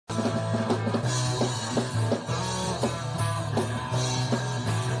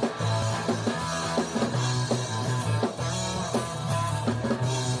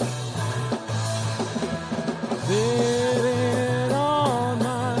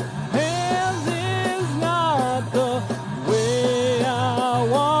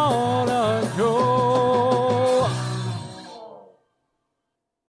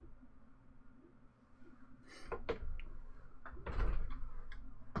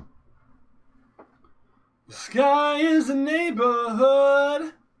The sky is a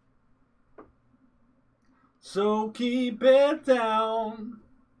neighborhood, so keep it down.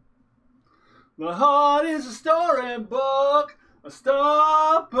 The heart is a storybook, a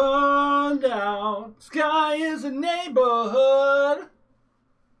star burned out. The sky is a neighborhood,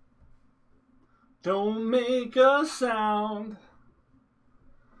 don't make a sound.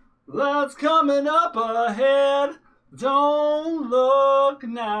 That's coming up ahead, don't look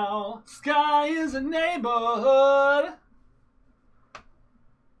now. Sky is a neighborhood.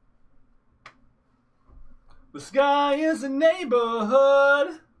 The sky is a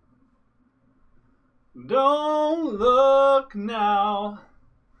neighborhood. Don't look now.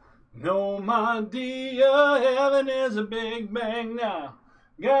 No, my dear, heaven is a big bang now.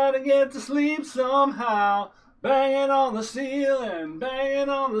 Gotta get to sleep somehow. Banging on the ceiling, banging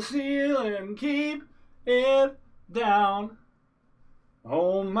on the ceiling. Keep it down.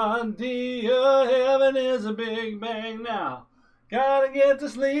 Oh, my dear, heaven is a big bang now. Gotta get to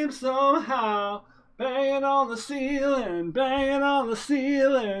sleep somehow. Banging on the ceiling, banging on the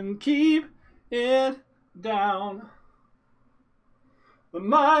ceiling. Keep it down. The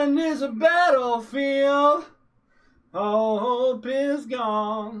mind is a battlefield. All hope is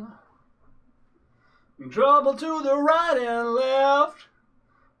gone. Trouble to the right and left.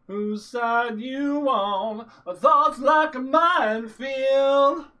 Whose side you on? A thought's like a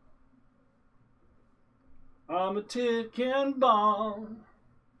minefield. I'm a ticking bomb.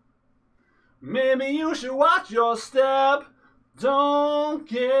 Maybe you should watch your step. Don't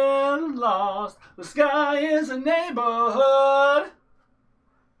get lost. The sky is a neighborhood.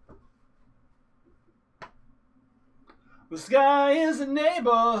 The sky is a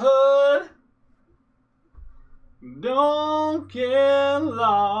neighborhood. Don't get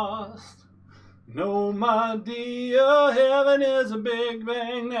lost. No, my dear, heaven is a big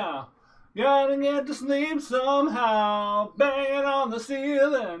bang now. Gotta get to sleep somehow. Banging on the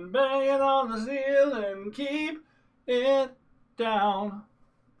ceiling, banging on the ceiling. Keep it down.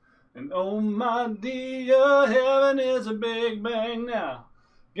 And oh, my dear, heaven is a big bang now.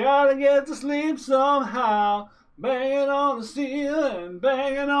 Gotta get to sleep somehow. Banging on the ceiling,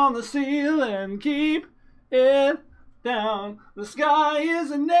 banging on the ceiling. Keep it down. The sky is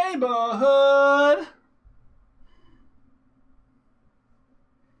a neighborhood.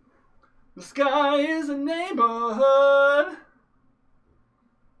 The sky is a neighborhood.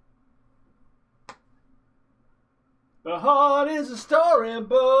 The heart is a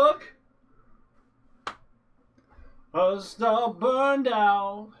storybook, a star burned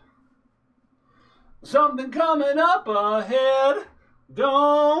out. Something coming up ahead,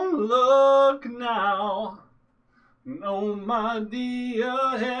 don't look now. No, my dear,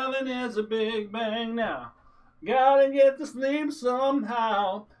 heaven is a big bang now. Gotta get to sleep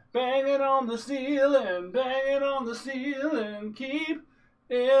somehow. Banging on the ceiling, banging on the ceiling. Keep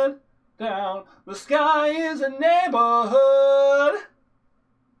it down. The sky is a neighborhood.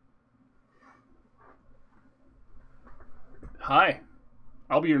 Hi,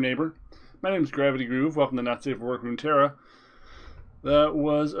 I'll be your neighbor. My name is Gravity Groove. Welcome to Not Safe for Work Runeterra. That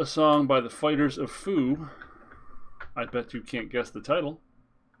was a song by the Fighters of Fu. I bet you can't guess the title.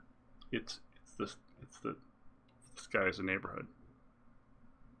 It's the sky is a neighborhood.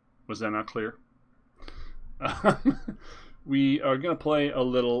 Was that not clear? We are going to play a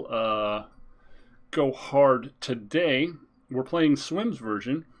little Go Hard today. We're playing Swim's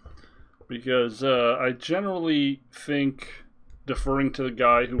version because I generally think deferring to the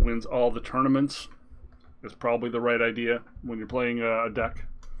guy who wins all the tournaments is probably the right idea when you're playing a deck.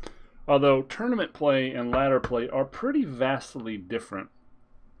 Although tournament play and ladder play are pretty vastly different.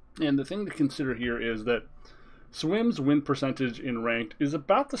 And the thing to consider here is that Swim's win percentage in ranked is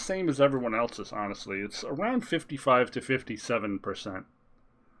about the same as everyone else's, honestly. It's around 55 to 57%.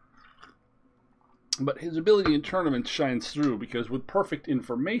 But his ability in tournaments shines through because with perfect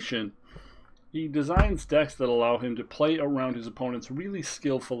information, he designs decks that allow him to play around his opponents really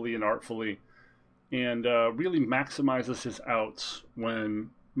skillfully and artfully, and really maximizes his outs when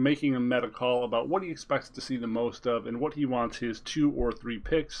making a meta call about what he expects to see the most of and what he wants his 2 or 3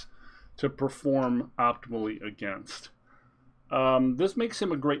 picks to perform optimally against. This makes him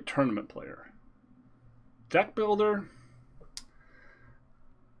a great tournament player. Deck builder,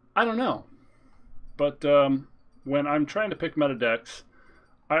 I don't know. But when I'm trying to pick meta decks,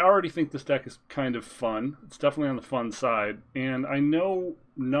 I already think this deck is kind of fun. It's definitely on the fun side. And I know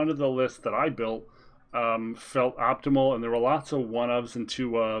none of the lists that I built felt optimal, and there were lots of 1-ofs and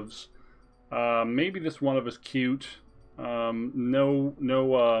 2-ofs. Maybe this 1-of is cute.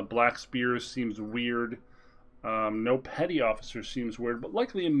 No Black Spears seems weird. No Petty Officers seems weird, but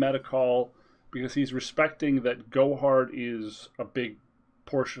likely a meta call because he's respecting that go hard is a big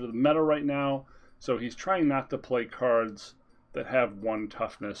portion of the meta right now. So he's trying not to play cards that have 1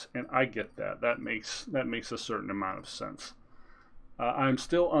 toughness, and I get that. That makes a certain amount of sense. I'm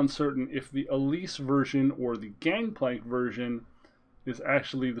still uncertain if the Elise version or the Gangplank version is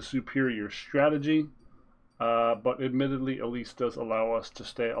actually the superior strategy. But admittedly, Elise does allow us to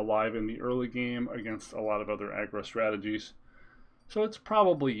stay alive in the early game against a lot of other aggro strategies. So it's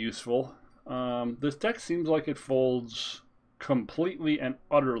probably useful. This deck seems like it folds completely and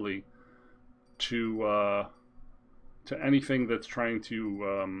utterly to anything that's trying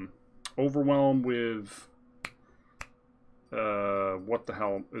to overwhelm with what the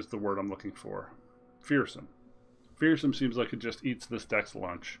hell is the word I'm looking for? Fearsome. Fearsome seems like it just eats this deck's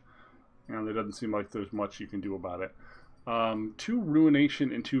lunch, and it doesn't seem like there's much you can do about it. 2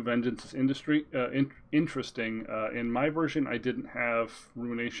 Ruination and 2 Vengeance is interesting. In my version, I didn't have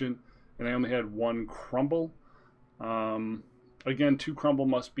Ruination, and I only had 1 Crumble. Again, 2 Crumble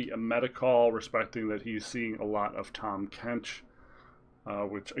must be a meta call, respecting that he's seeing a lot of Tom Kench,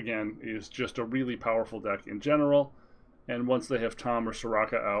 which, again, is just a really powerful deck in general. And once they have Tom or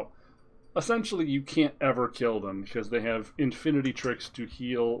Soraka out, essentially you can't ever kill them because they have infinity tricks to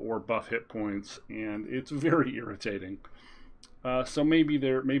heal or buff hit points, and it's very irritating. So maybe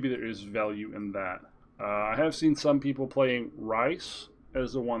there is value in that. I have seen some people playing Rice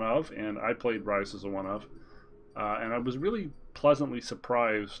as a one-of, and I played Rice as a one-of, and I was really pleasantly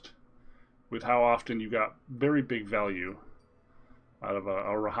surprised with how often you got very big value out of a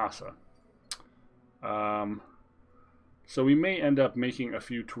Rahasa. So we may end up making a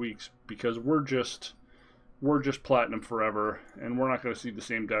few tweaks because we're just Platinum forever, and we're not going to see the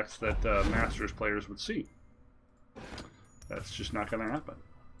same decks that Masters players would see. That's just not going to happen.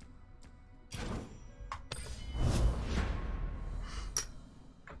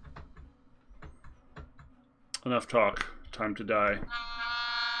 Enough talk. Time to die.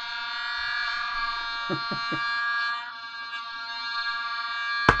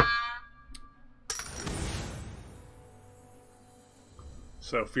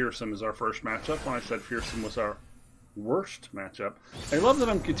 So Fearsome is our first matchup. When I said Fearsome was our worst matchup, I love that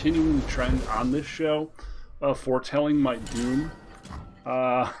I'm continuing the trend on this show of foretelling my doom.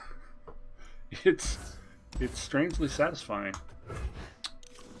 It's strangely satisfying.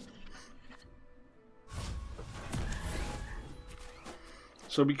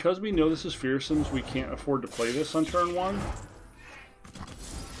 So because we know this is Fearsome's, we can't afford to play this on turn 1.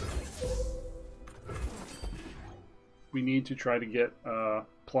 We need to try to get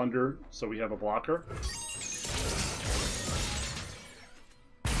Plunder so we have a blocker.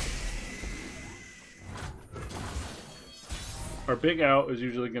 Our big out is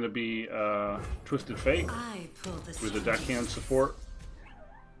usually going to be Twisted Fate with a deckhand support.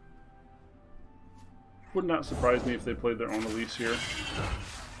 Would not surprise me if they played their own Elise here.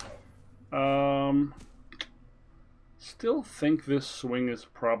 Still think this swing is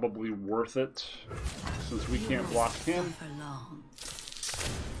probably worth it since we can't block him.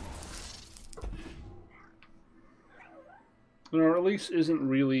 And our Elise isn't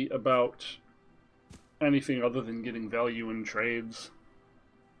really about anything other than getting value in trades.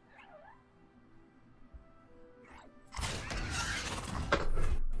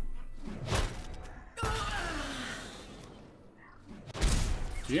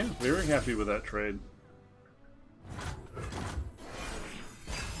 Yeah, very happy with that trade.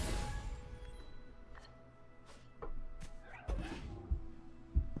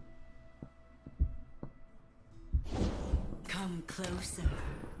 Come closer.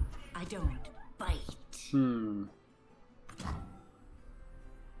 I don't bite.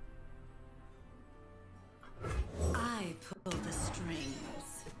 I pull the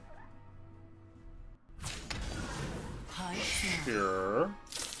strings. Sure.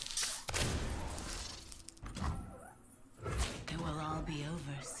 It will all be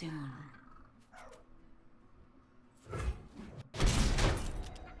over soon.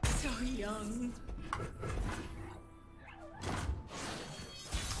 So young.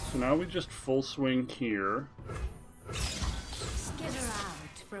 So now we just full swing here. Skitter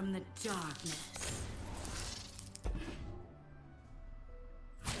out from the darkness.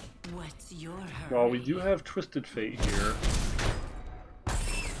 What's your hurry? While we do have Twisted Fate here,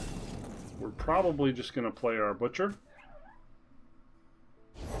 we're probably just going to play our Butcher.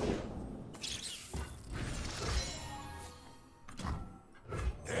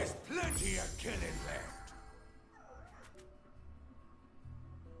 There's plenty of killing left.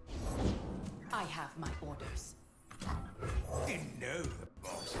 I have my orders. Didn't know the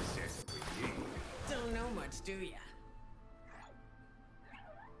boss says we need. Don't know much, do ya?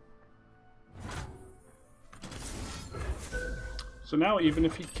 So now even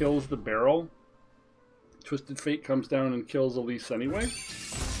if he kills the barrel, Twisted Fate comes down and kills Elise anyway.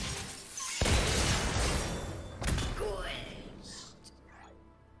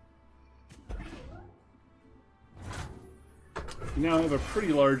 We now have a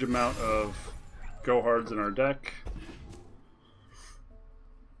pretty large amount of go-hards in our deck.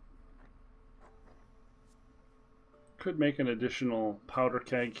 Could make an additional powder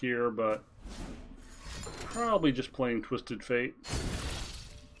keg here, but probably just playing Twisted Fate.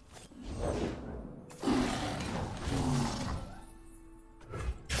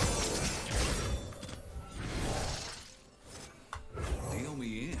 Deal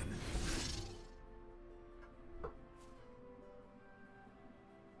me in.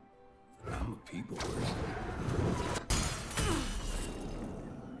 I'm a people person.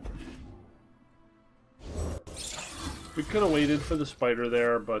 We could have waited for the spider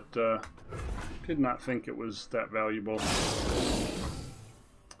there, but did not think it was that valuable.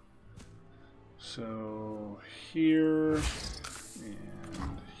 So here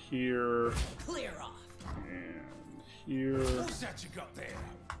and here. Clear off. And here. What's that you got there?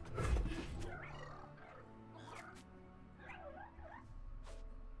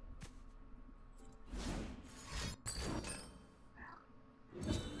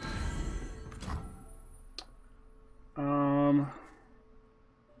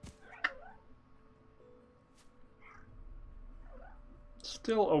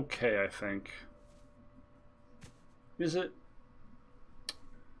 Still okay, I think. Is it?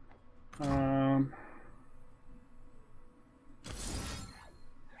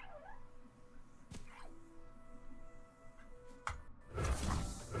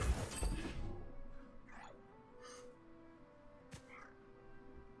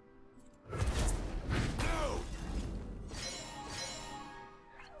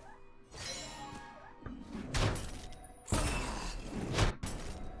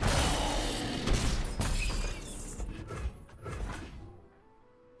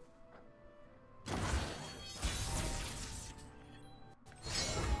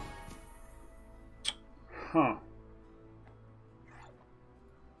 Huh.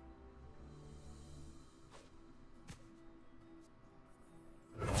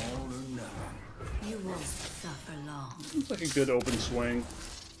 All or nothing. You won't suffer long. Seems like a good open swing.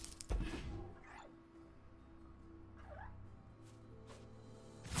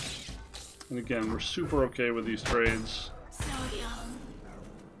 And again, we're super okay with these trades. So young.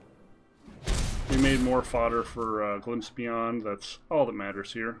 We made more fodder for Glimpse Beyond. That's all that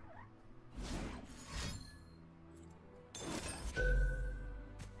matters here.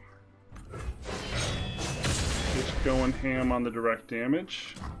 Just going ham on the direct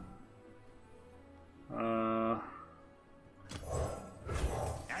damage.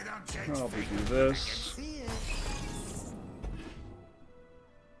 Probably do this. You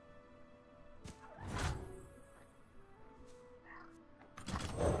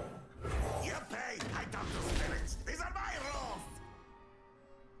pay. I talk to spirits. These are my rules.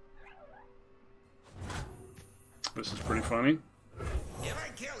 This is pretty funny. If I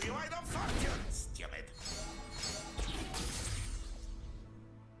kill you, I don't fuck you, stupid.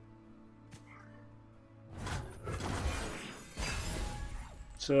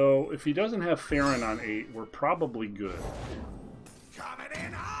 So if he doesn't have Farron on 8, we're probably good. Coming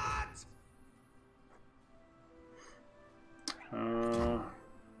in hot.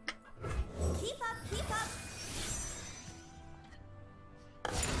 Keep up, keep up.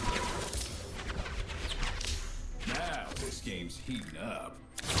 Now this game's heating up.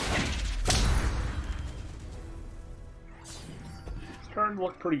 Starting to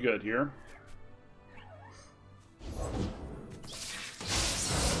look pretty good here.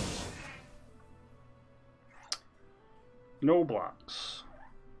 No blocks.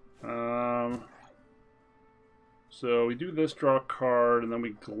 So we do this, draw a card, and then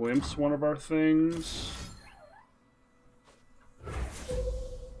we glimpse one of our things.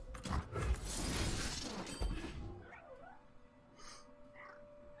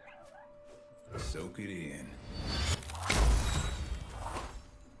 Soak it in.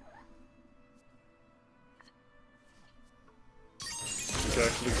 We can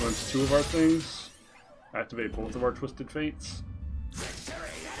actually glimpse 2 of our things. Activate both of our Twisted Fates. Victory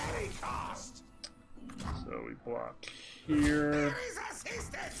at any cost. So we block here. There is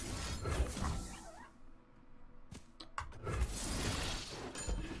assistance.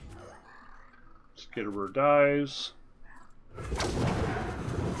 Skitterer dies.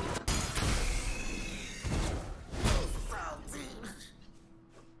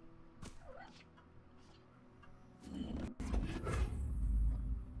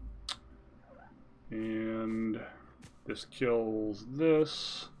 This kills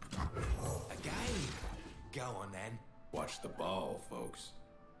this. Again. Go on then. Watch the ball, folks.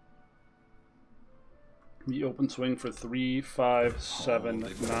 The open swing for 3, 5, 7,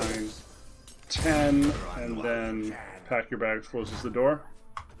 9, 10, and then pack your bags closes the door.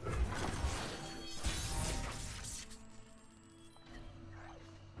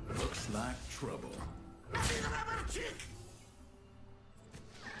 Looks like trouble.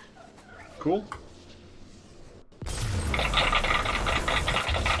 Cool.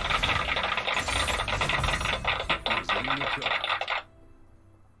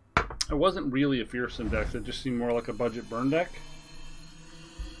 It wasn't really a fearsome deck, it just seemed more like a budget burn deck.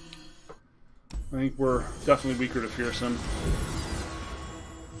 I think we're definitely weaker to fearsome.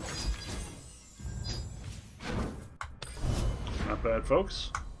 Not bad,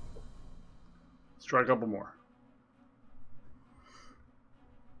 folks. Let's try a couple more.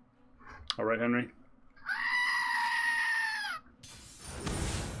 All right, Henry.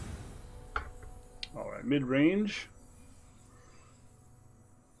 All right, mid-range.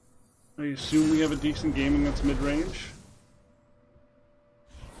 I assume we have a decent gaming that's mid-range.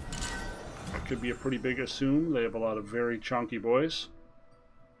 That could be a pretty big assume. They have a lot of very chunky boys.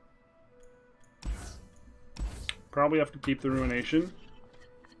 Probably have to keep the Ruination.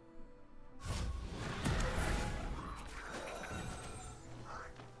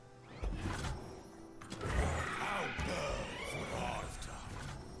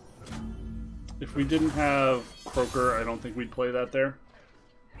 If we didn't have Croaker, I don't think we'd play that there.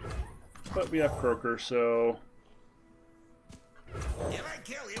 But we have Croaker, so... If I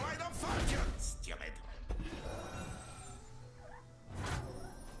kill you, I don't fight you, stupid.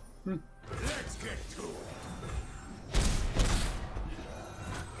 Let's get to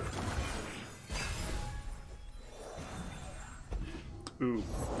it. Ooh.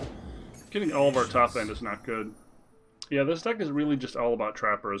 Getting all of our top end is not good. Yeah, this deck is really just all about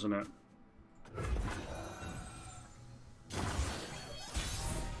Trapper, isn't it?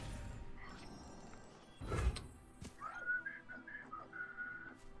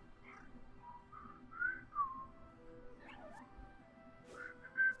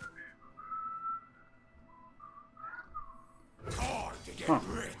 Huh.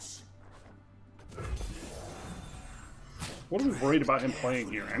 What are we worried about him playing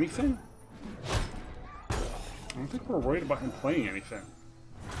here? Anything? I don't think we're worried about him playing anything.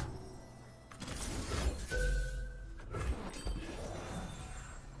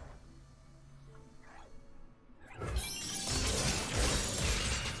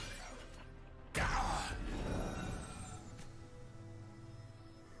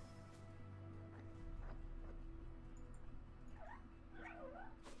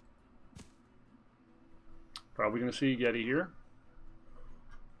 Probably going to see Yeti here.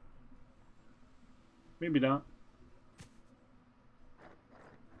 Maybe not.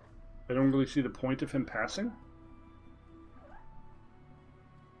 I don't really see the point of him passing.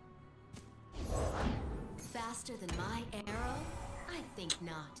 Faster than my arrow? I think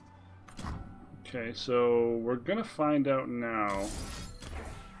not. Okay, so we're going to find out now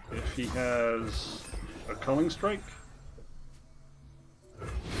if he has a Culling Strike.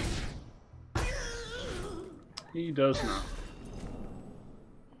 He does not.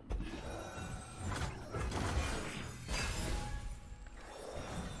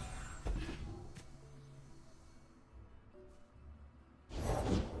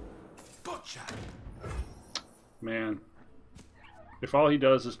 Gotcha. Man. If all he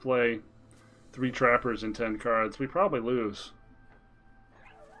does is play 3 Trappers and 10 cards, we probably lose.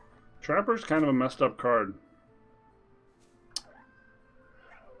 Trapper's kind of a messed up card.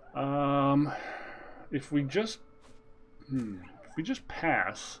 If we just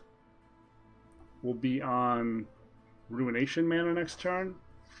pass, we'll be on Ruination mana next turn.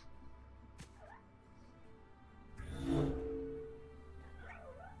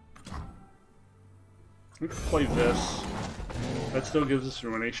 We can play this. That still gives us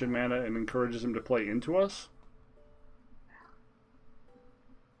Ruination mana and encourages him to play into us.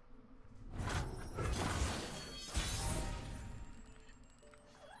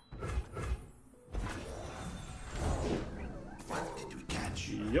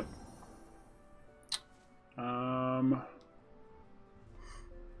 Yep.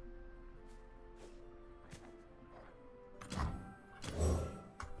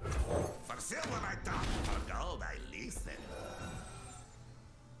 For silver I talk, for gold I listen.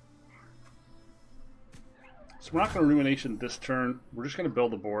 So we're not going to Ruination this turn. We're just going to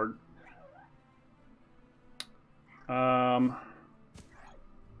build a board.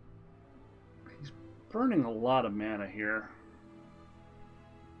 He's burning a lot of mana here.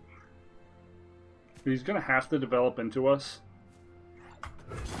 He's gonna have to develop into us.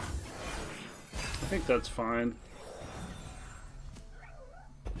 I think that's fine.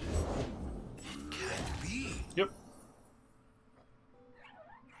 Can't be. Yep.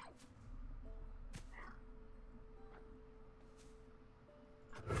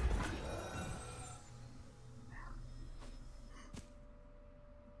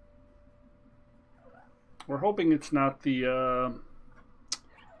 We're hoping it's not the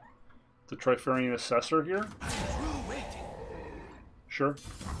Trifarian Assessor here. Sure.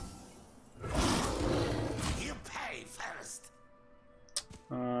 You pay first.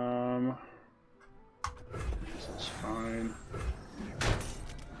 This is fine.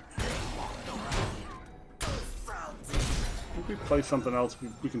 If we play something else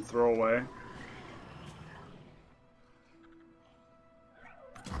we can throw away.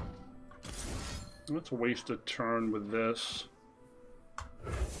 Let's waste a turn with this.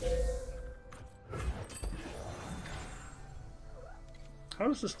 How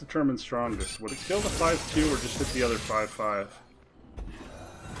does this determine strongest? Would it kill the 5-2 or just hit the other 5-5?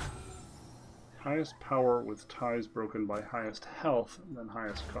 Highest power with ties broken by highest health, then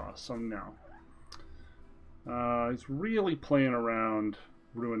highest cost. So no. He's really playing around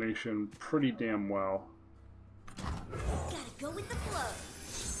Ruination pretty damn well. Gotta go with the flow.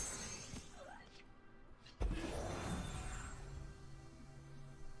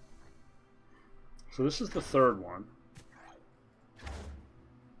 So this is the third one.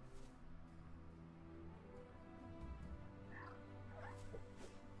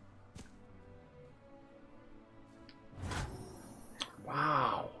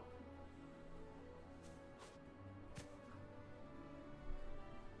 Wow.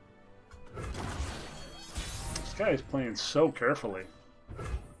 This guy is playing so carefully.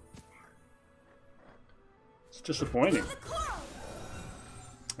 It's disappointing.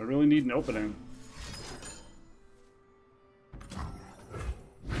 I really need an opening.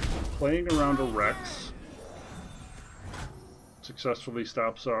 Playing around a Rex successfully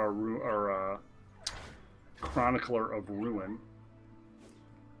stops our Chronicler of Ruin.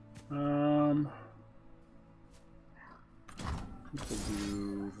 We'll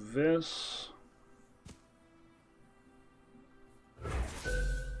do this.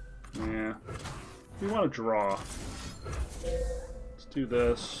 Yeah. We want to draw. Let's do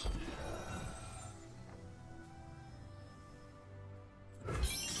this.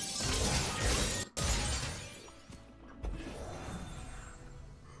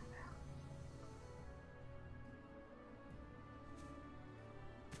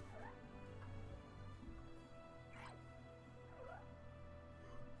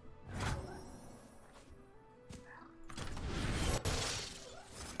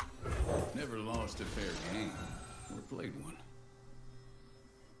 Never lost a fair game, or played one.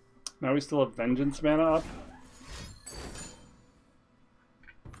 Now we still have Vengeance mana up.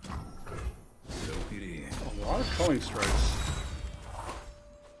 Soak it in. A lot of Culling Strikes.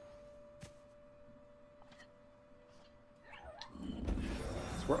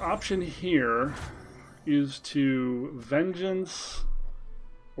 So our option here is to Vengeance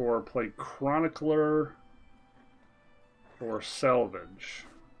or play Chronicler or Salvage.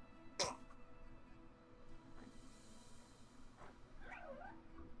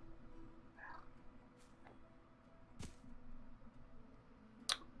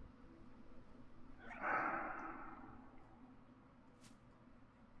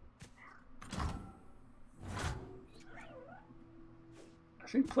 I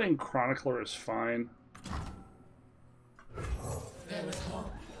think playing Chronicler is fine.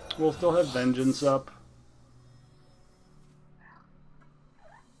 We'll still have Vengeance up.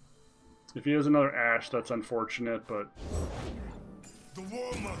 If he has another Ash, that's unfortunate, but... The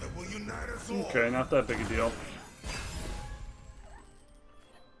War Mother will unite us all. Okay, not that big a deal.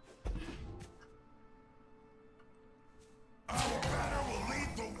 Our banner will lead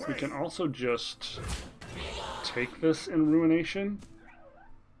the way. We can also just take this in Ruination.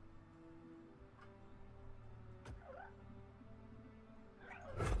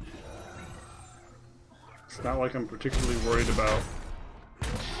 It's not like I'm particularly worried about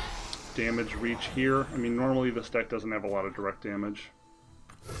damage reach here. I mean, normally this deck doesn't have a lot of direct damage.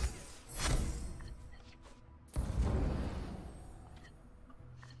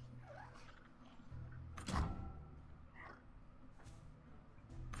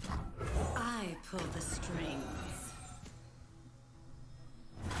 I pull the strings.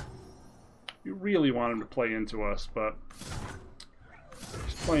 You really want him to play into us, but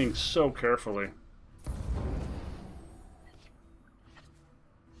he's playing so carefully.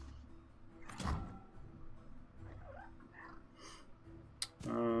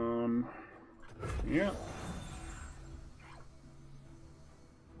 Yeah.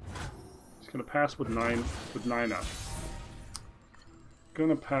 He's gonna pass with nine up.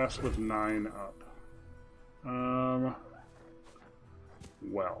 Gonna pass with 9 up.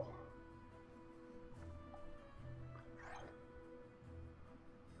 Well.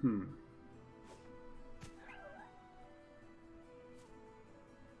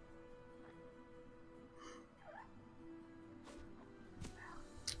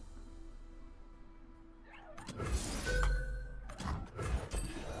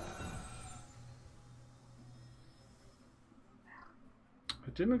 I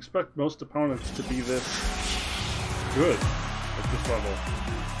didn't expect most opponents to be this good at this level.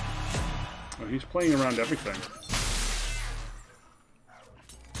 Oh, he's playing around everything.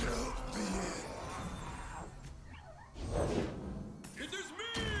 It is me!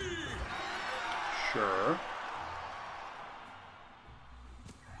 Sure.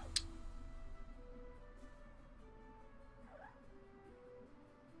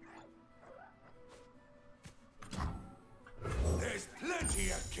 There's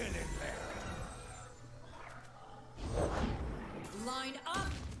plenty of killing left. Line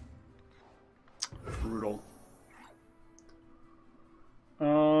up. Brutal.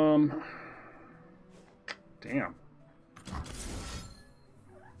 Damn.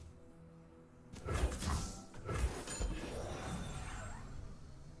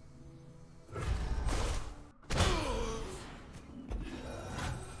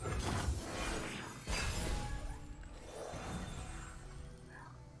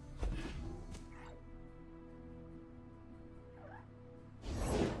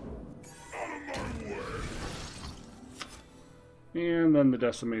 And then the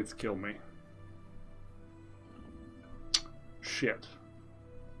decimates kill me. Shit.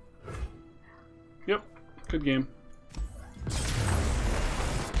 Yep, good game.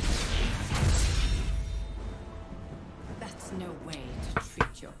 That's no way to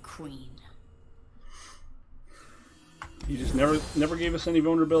treat your queen. He just never gave us any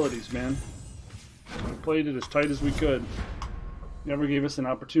vulnerabilities, man. We played it as tight as we could. Never gave us an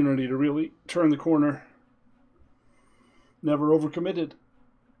opportunity to really turn the corner. Never overcommitted.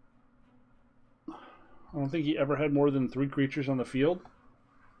 I don't think he ever had more than 3 creatures on the field.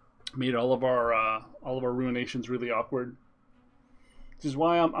 Made all of our ruinations really awkward. Which is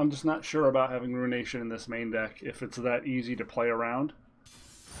why I'm just not sure about having ruination in this main deck if it's that easy to play around.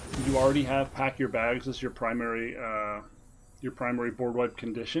 You already have pack your bags as your primary board wipe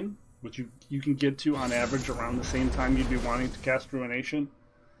condition, which you can get to on average around the same time you'd be wanting to cast ruination.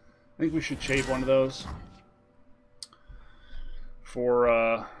 I think we should shave one of those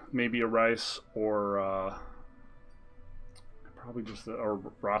for maybe a Rice or probably just or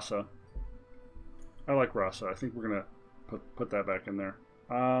Rasa. I like Rasa. I think we're gonna put that back in there.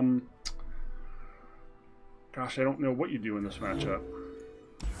 Gosh, I don't know what you do in this matchup.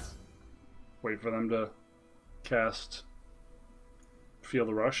 Wait for them to cast Feel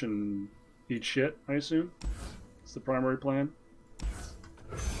the Rush and eat shit, I assume. It's the primary plan.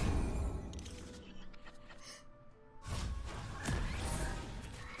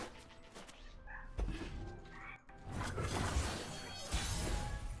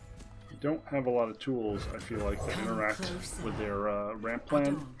 Don't have a lot of tools, I feel like, that interact with their ramp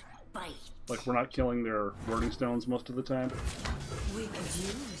plan. Like, we're not killing their wording stones most of the time. We could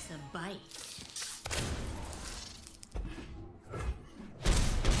use a bite.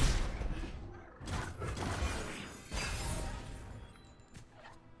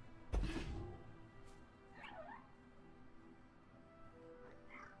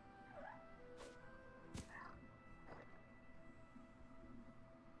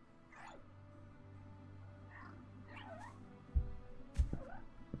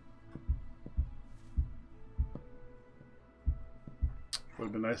 Would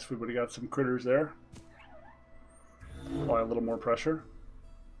have been nice if we would have got some critters there. Apply a little more pressure.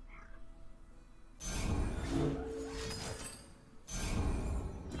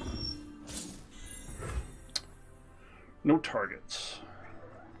 No targets.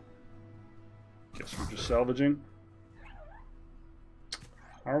 Guess we're just salvaging.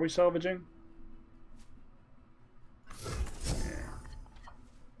 Are we salvaging?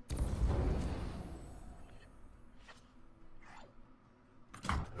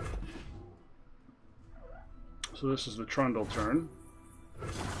 So this is the Trundle turn.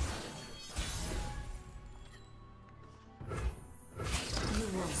 You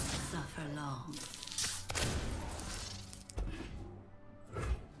won't suffer long.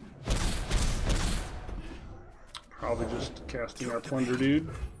 Probably just casting our Plunder Dude.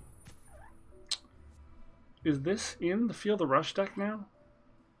 Is this in the Feel the Rush deck now?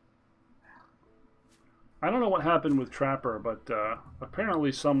 I don't know what happened with Trapper, but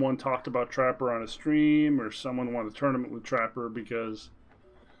apparently someone talked about Trapper on a stream, or someone won a tournament with Trapper, because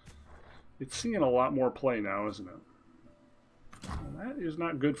it's seeing a lot more play now, isn't it? And that is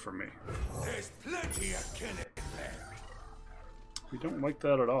not good for me. There's plenty of killing there. We don't like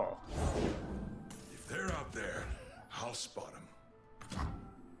that at all. If they're out there, I'll spot them.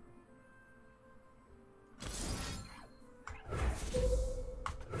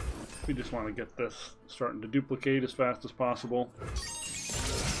 We just want to get this starting to duplicate as fast as possible.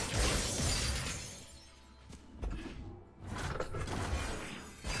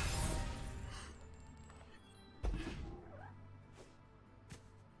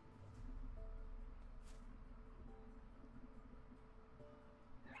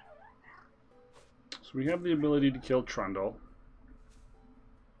 So we have the ability to kill Trundle.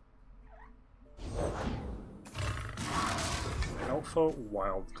 Alpha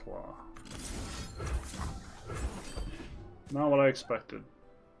Wild Claw. Not what I expected.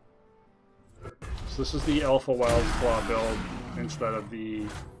 So this is the Alpha Wild Claw build instead of the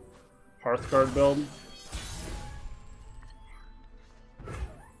Hearthguard build.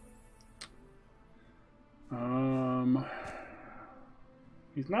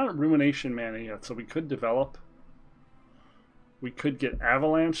 He's not at Rumination Mana yet, so we could develop. We could get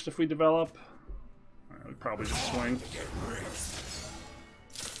Avalanched if we develop. We'd probably just swing.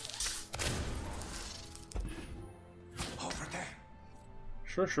 Over there.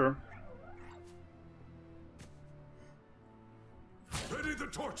 Sure, sure. Ready the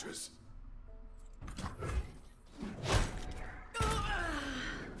torches.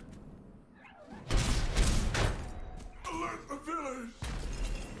 Alert the village.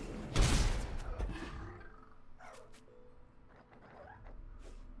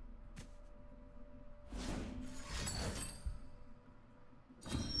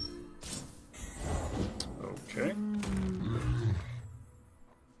 Okay.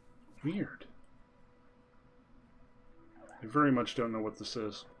 Weird. I very much don't know what this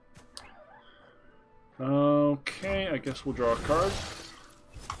is. Okay, I guess we'll draw a card.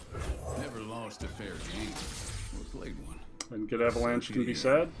 Never lost a fair game. Or played one. And get Avalanched and be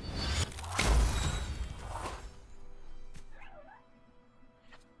sad.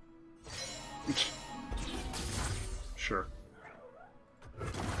 Sure.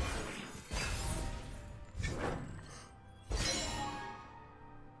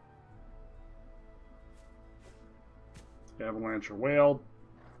 Avalanche or Whale,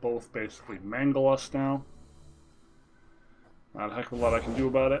 both basically mangle us now. Not a heck of a lot I can do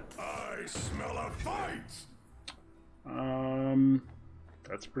about it. I smell a fight.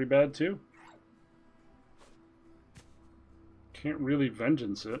 That's pretty bad too. Can't really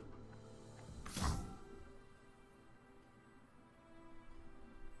vengeance it.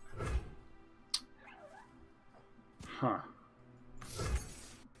 Huh.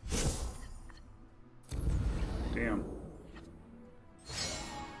 Damn.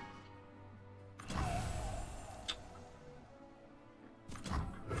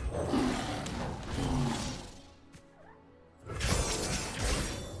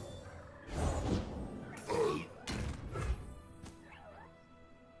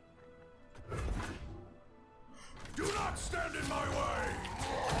 Do not stand in my way.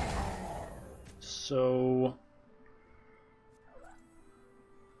 So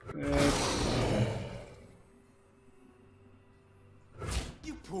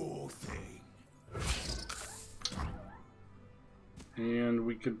You poor thing. and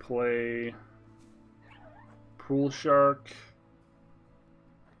we could play Pool Shark.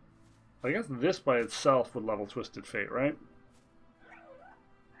 I guess this by itself would level Twisted Fate, right?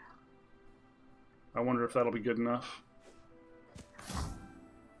 I wonder if that'll be good enough.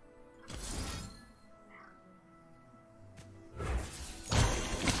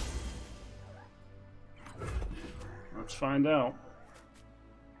 Let's find out.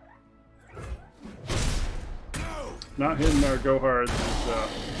 Not hitting our go-hards is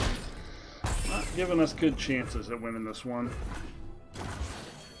not giving us good chances at winning this one.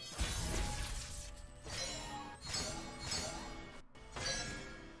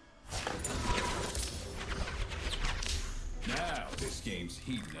 Now this game's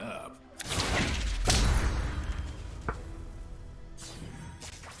heating up.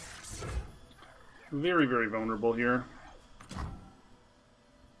 Very, very vulnerable here.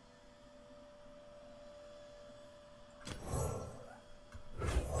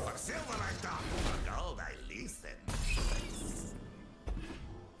 For silver I talk, for gold I listen.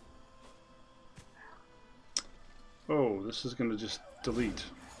 Oh, this is going to just delete.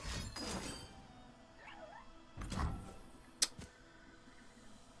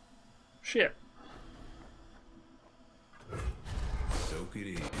 Shit. Soak it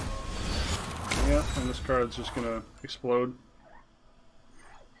in. Yeah, and this card's just gonna explode.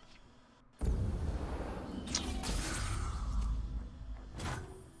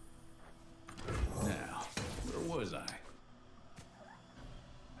 Now, where was I?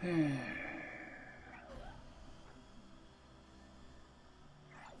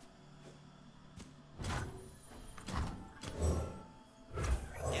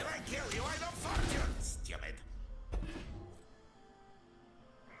 If I kill you, I don't fuck you, stupid.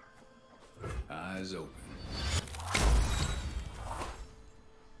 Eyes open.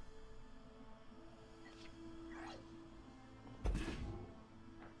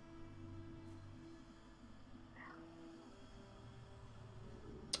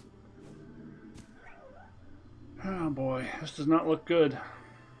 Oh boy, this does not look good.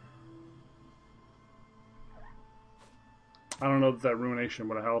 I don't know that Ruination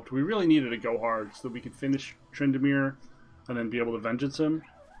would have helped. We really needed to go hard so that we could finish Tryndamere and then be able to Vengeance him.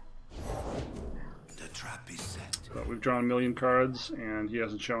 The trap is set. But we've drawn a million cards and he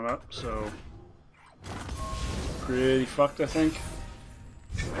hasn't shown up, so pretty fucked, I think.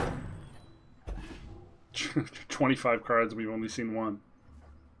 25 cards, we've only seen one.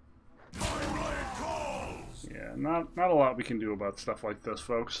 Yeah, not a lot we can do about stuff like this,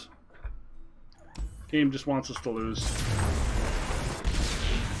 folks. Game just wants us to lose.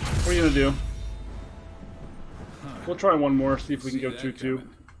 What are you gonna do? We'll try one more, see if we can go 2-2.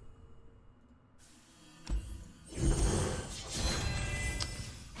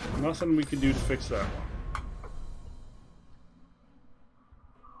 Nothing we can do to fix that one.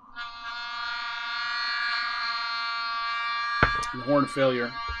 The Horn of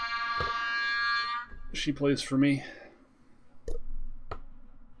Failure. She plays for me.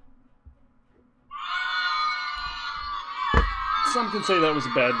 Some can say that was a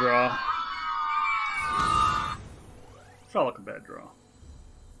bad draw. Felt like a bad draw.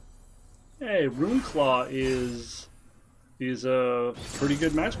 Hey, Runeclaw is a pretty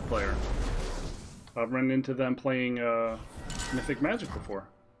good Magic player. I've run into them playing Mythic Magic before.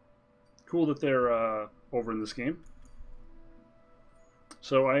 Cool that they're over in this game.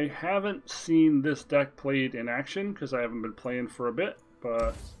 So I haven't seen this deck played in action because I haven't been playing for a bit,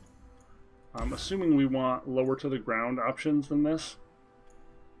 but I'm assuming we want lower to the ground options than this.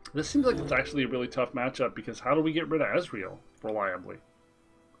 This seems like it's actually a really tough matchup because how do we get rid of Ezreal reliably?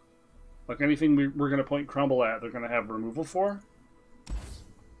 Like anything we're going to point Crumble at, they're going to have removal for.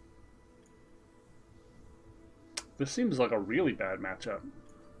 This seems like a really bad matchup.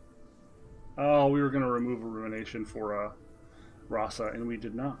 Oh, we were going to remove a Ruination for Rasa, and we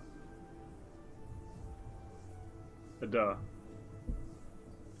did not. Duh.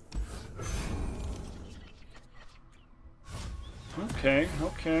 Okay,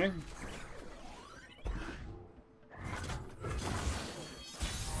 okay.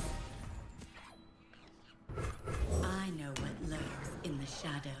 I know what lurks in the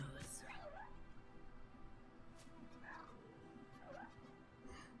shadows.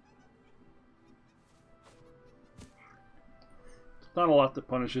 Not a lot that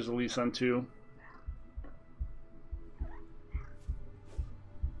punishes Elise on 2.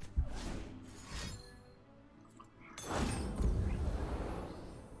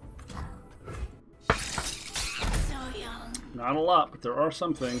 So young. Not a lot, but there are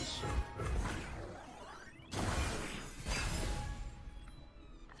some things.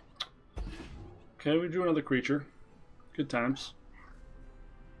 Okay, we drew another creature. Good times.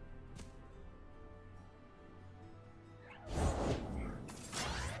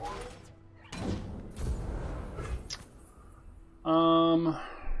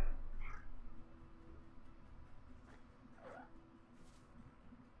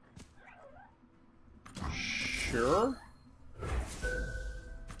 Sure.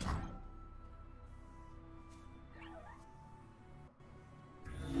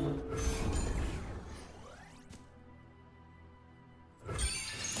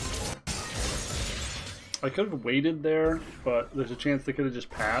 I could have waited there, but there's a chance they could have just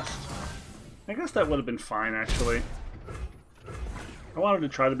passed. I guess that would have been fine, actually. I wanted to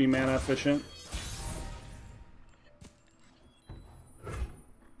try to be mana efficient.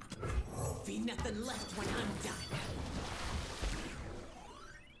 Be nothing left when I'm done.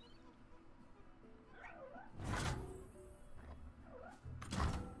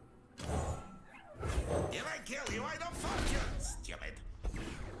 If I kill you, I don't fuck you, stupid.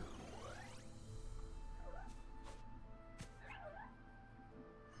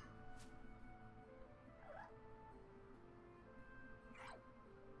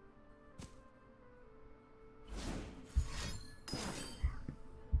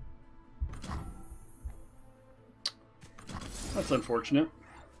 That's unfortunate.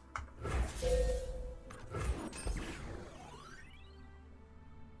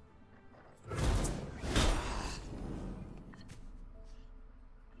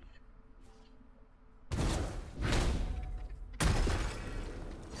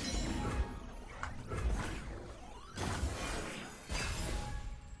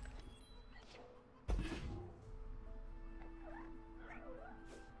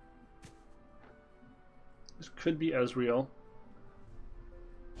 This could be Ezreal.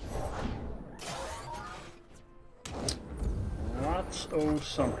 Lots of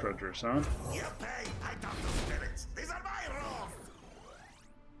Sump Dredgers, huh? You pay, I don't know spirits. These are my rules.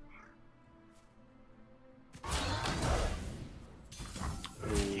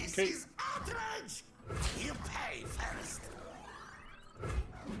 This Okay. is outrage. You pay first.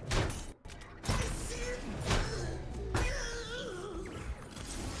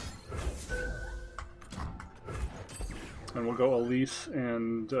 And we'll go Elise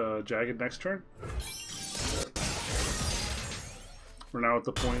and Jagged next turn. We're now at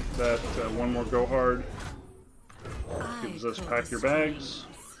the point that one more go hard gives us pack your bags.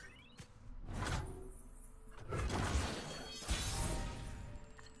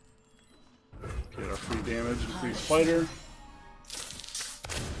 Get our free damage and free spider.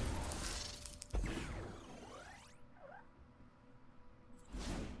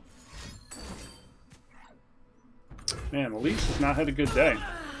 Man, Elise has not had a good day.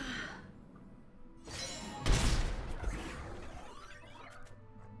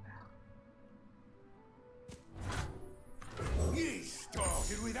 You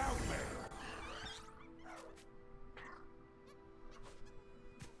started without me.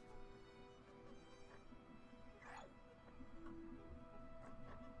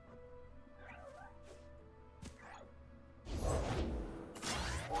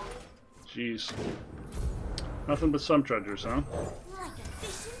 Jeez. Nothing but Sump Dredgers, huh? Like a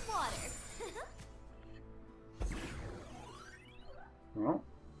fish in water. Well,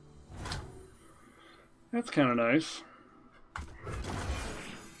 that's kind of nice.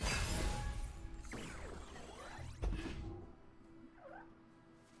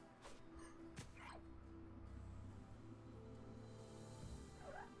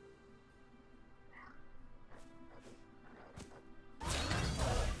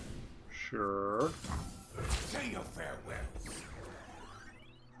 Sure. Say your farewells.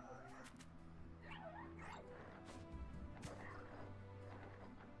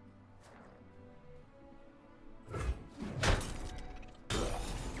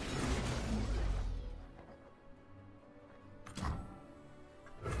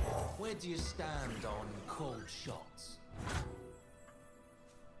 Where do you stand on cold shots?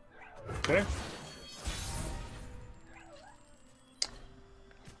 Okay.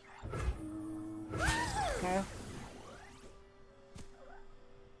 Huh?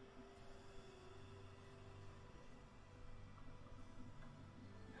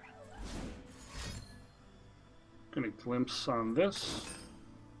 Gonna glimpse on this.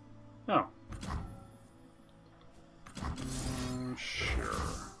 Oh. Sure.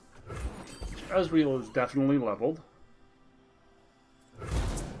 Ezreal is definitely leveled.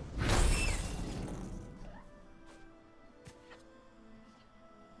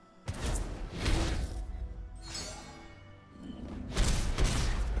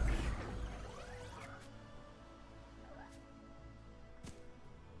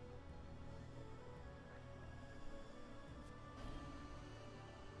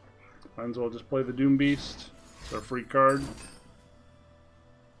 Might as well just play the Doom Beast. It's our free card.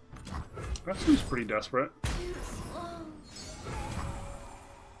 That seems pretty desperate.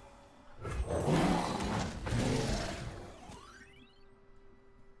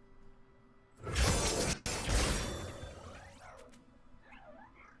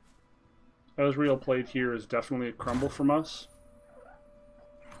 Ezreal played here is definitely a crumble from us.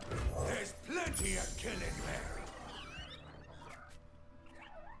 There's plenty of killing there.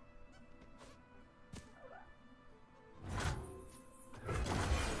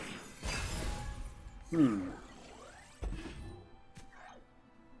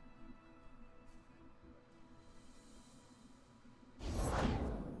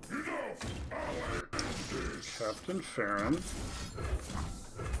 Captain Farron.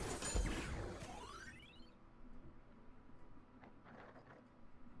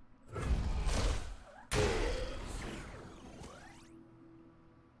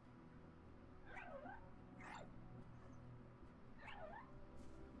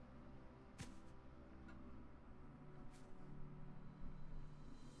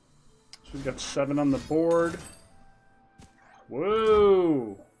 So we've got 7 on the board.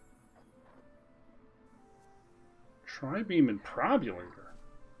 Whoa! Tri-beam and probulator.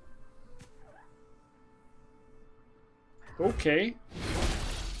 Okay.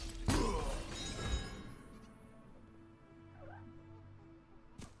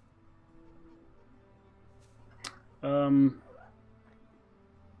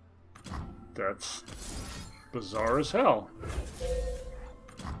 That's bizarre as hell.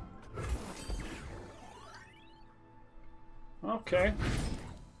 Okay.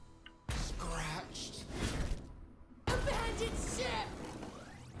 Scratched. Abandoned ship.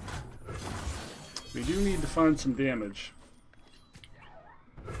 We do need to find some damage.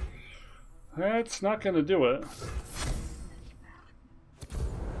 That's not going to do it.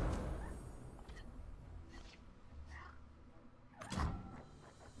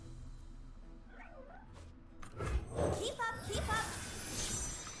 Keep up.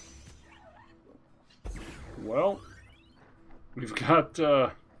 Well, we've got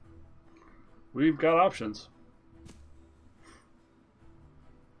options.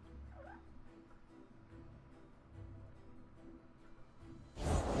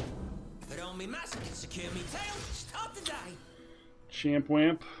 But only master can secure me tail. Start the day. Champ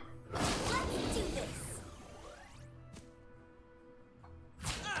Wamp. Let's do this.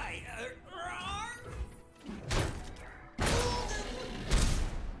 Hey,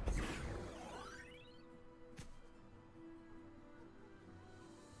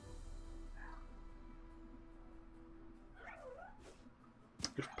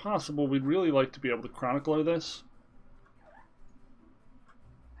 If possible, we'd really like to be able to chronicler this.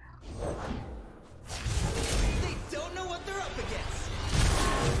 They don't know what they're up against.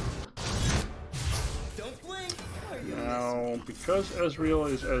 Don't blink. Now, because Ezreal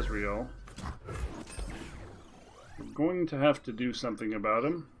is Ezreal, we're going to have to do something about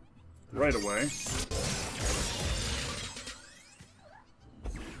him right away.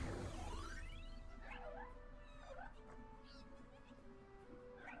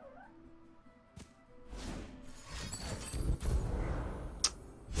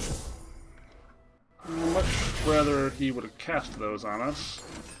 Much rather he would have cast those on us.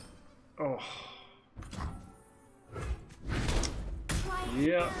 Oh.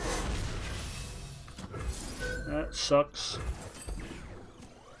 Yeah. That sucks.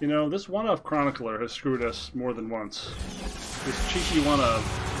 You know, this one-off chronicler has screwed us more than once. This cheeky one-off,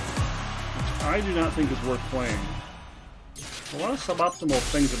 which I do not think is worth playing. A lot of suboptimal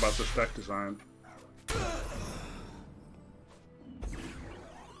things about this deck design.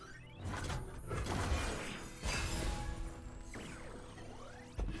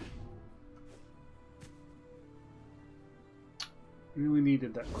 Really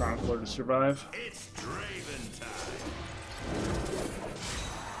needed that chronicler to survive. It's Draven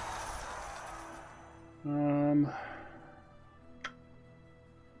time.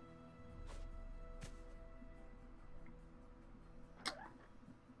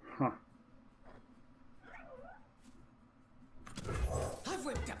 Huh. I've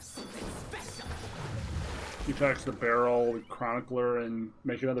whipped up something special. You tax the barrel, the chronicler, and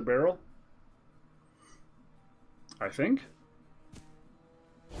make another barrel? I think.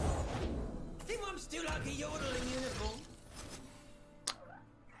 Think I'm still like a yodeling uniform?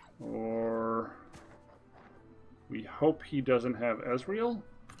 Or we hope he doesn't have Ezreal?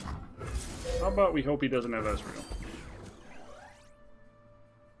 How about we hope he doesn't have Ezreal?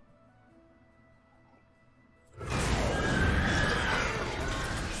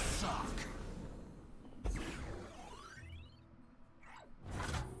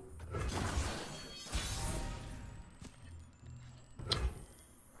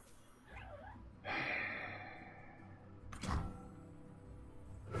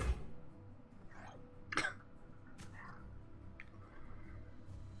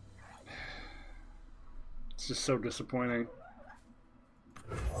 It's just so disappointing.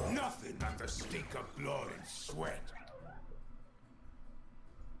 Nothing like the stink of blood and sweat.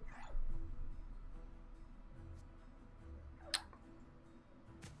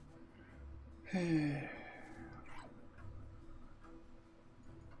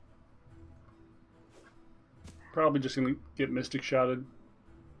 Probably just gonna get Mystic Shotted.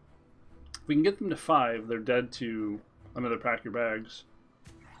 If we can get them to 5, they're dead to another Pack Your Bags.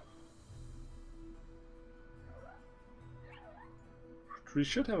 We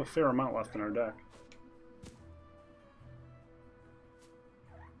should have a fair amount left in our deck.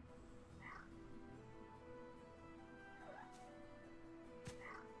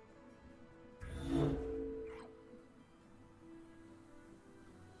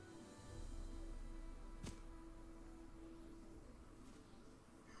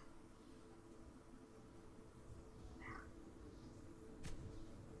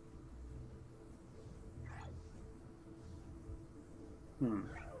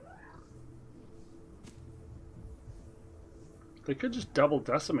 They could just double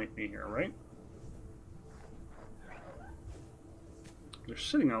decimate me here, right? They're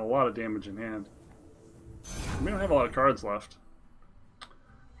sitting on a lot of damage in hand. We don't have a lot of cards left.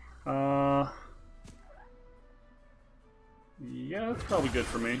 Yeah, that's probably good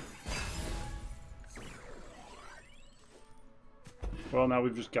for me. Well, now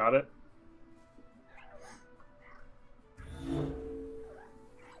we've just got it.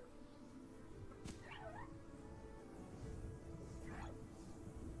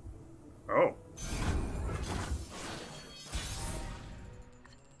 Oh.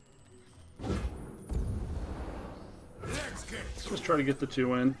 Let's just try to get the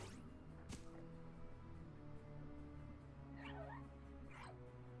 2 in.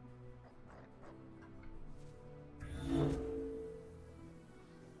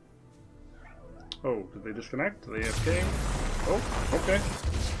 Oh, did they disconnect? Did they AFK? Oh, okay.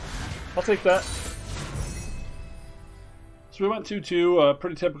 I'll take that. So we went 2-2,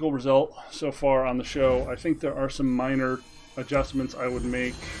 pretty typical result so far on the show. I think there are some minor adjustments I would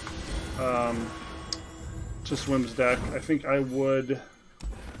make to Swim's deck. I think I would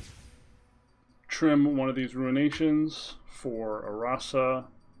trim one of these Ruinations for a Rasa,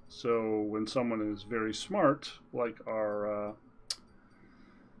 so when someone is very smart, like our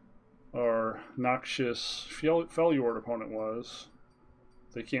noxious Fellord opponent was,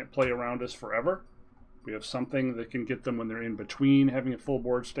 they can't play around us forever. We have something that can get them when they're in between having a full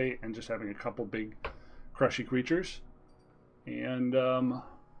board state and just having a couple big crushy creatures. And I'm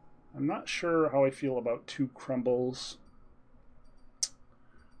not sure how I feel about 2 crumbles.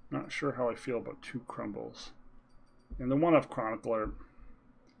 Not sure how I feel about 2 crumbles. And the 1-off Chronicler,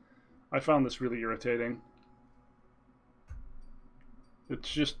 I found this really irritating.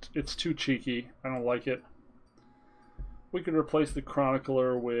 It's too cheeky. I don't like it. We could replace the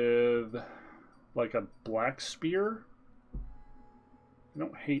Chronicler with like a Black Spear. I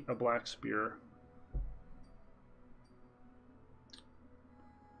don't hate a Black Spear.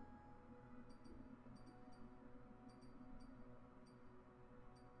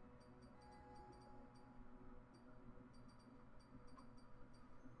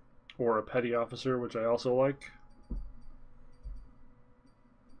 Or a Petty Officer, which I also like.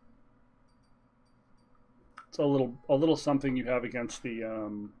 It's a little something you have against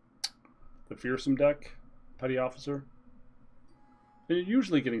the Fearsome deck, Petty Officer. And you're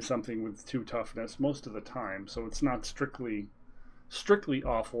usually getting something with 2 toughness most of the time, so it's not strictly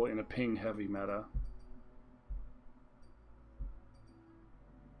awful in a ping heavy meta.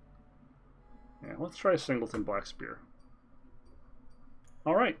 Yeah, let's try a Singleton Black Spear.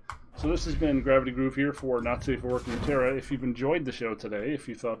 Alright, so this has been Gravity Groove here for Not Safe for Work Runeterra. If you've enjoyed the show today, if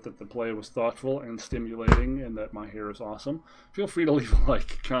you thought that the play was thoughtful and stimulating and that my hair is awesome, feel free to leave a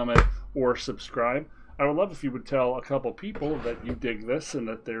like, comment, or subscribe. I would love if you would tell a couple people that you dig this and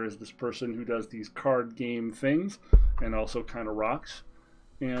that there is this person who does these card game things and also kind of rocks.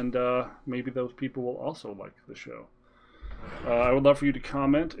 And maybe those people will also like the show. I would love for you to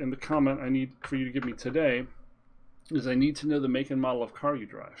comment, and the comment I need for you to give me today is I need to know the make and model of car you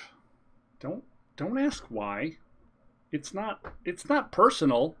drive. Don't ask why. It's not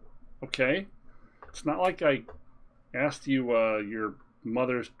personal, okay? It's not like I asked you your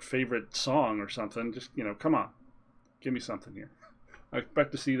mother's favorite song or something. Just, come on. Give me something here. I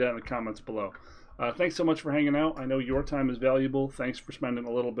expect to see that in the comments below. Thanks so much for hanging out. I know your time is valuable. Thanks for spending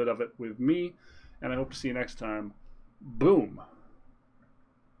a little bit of it with me, and I hope to see you next time. Boom.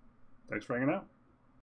 Thanks for hanging out.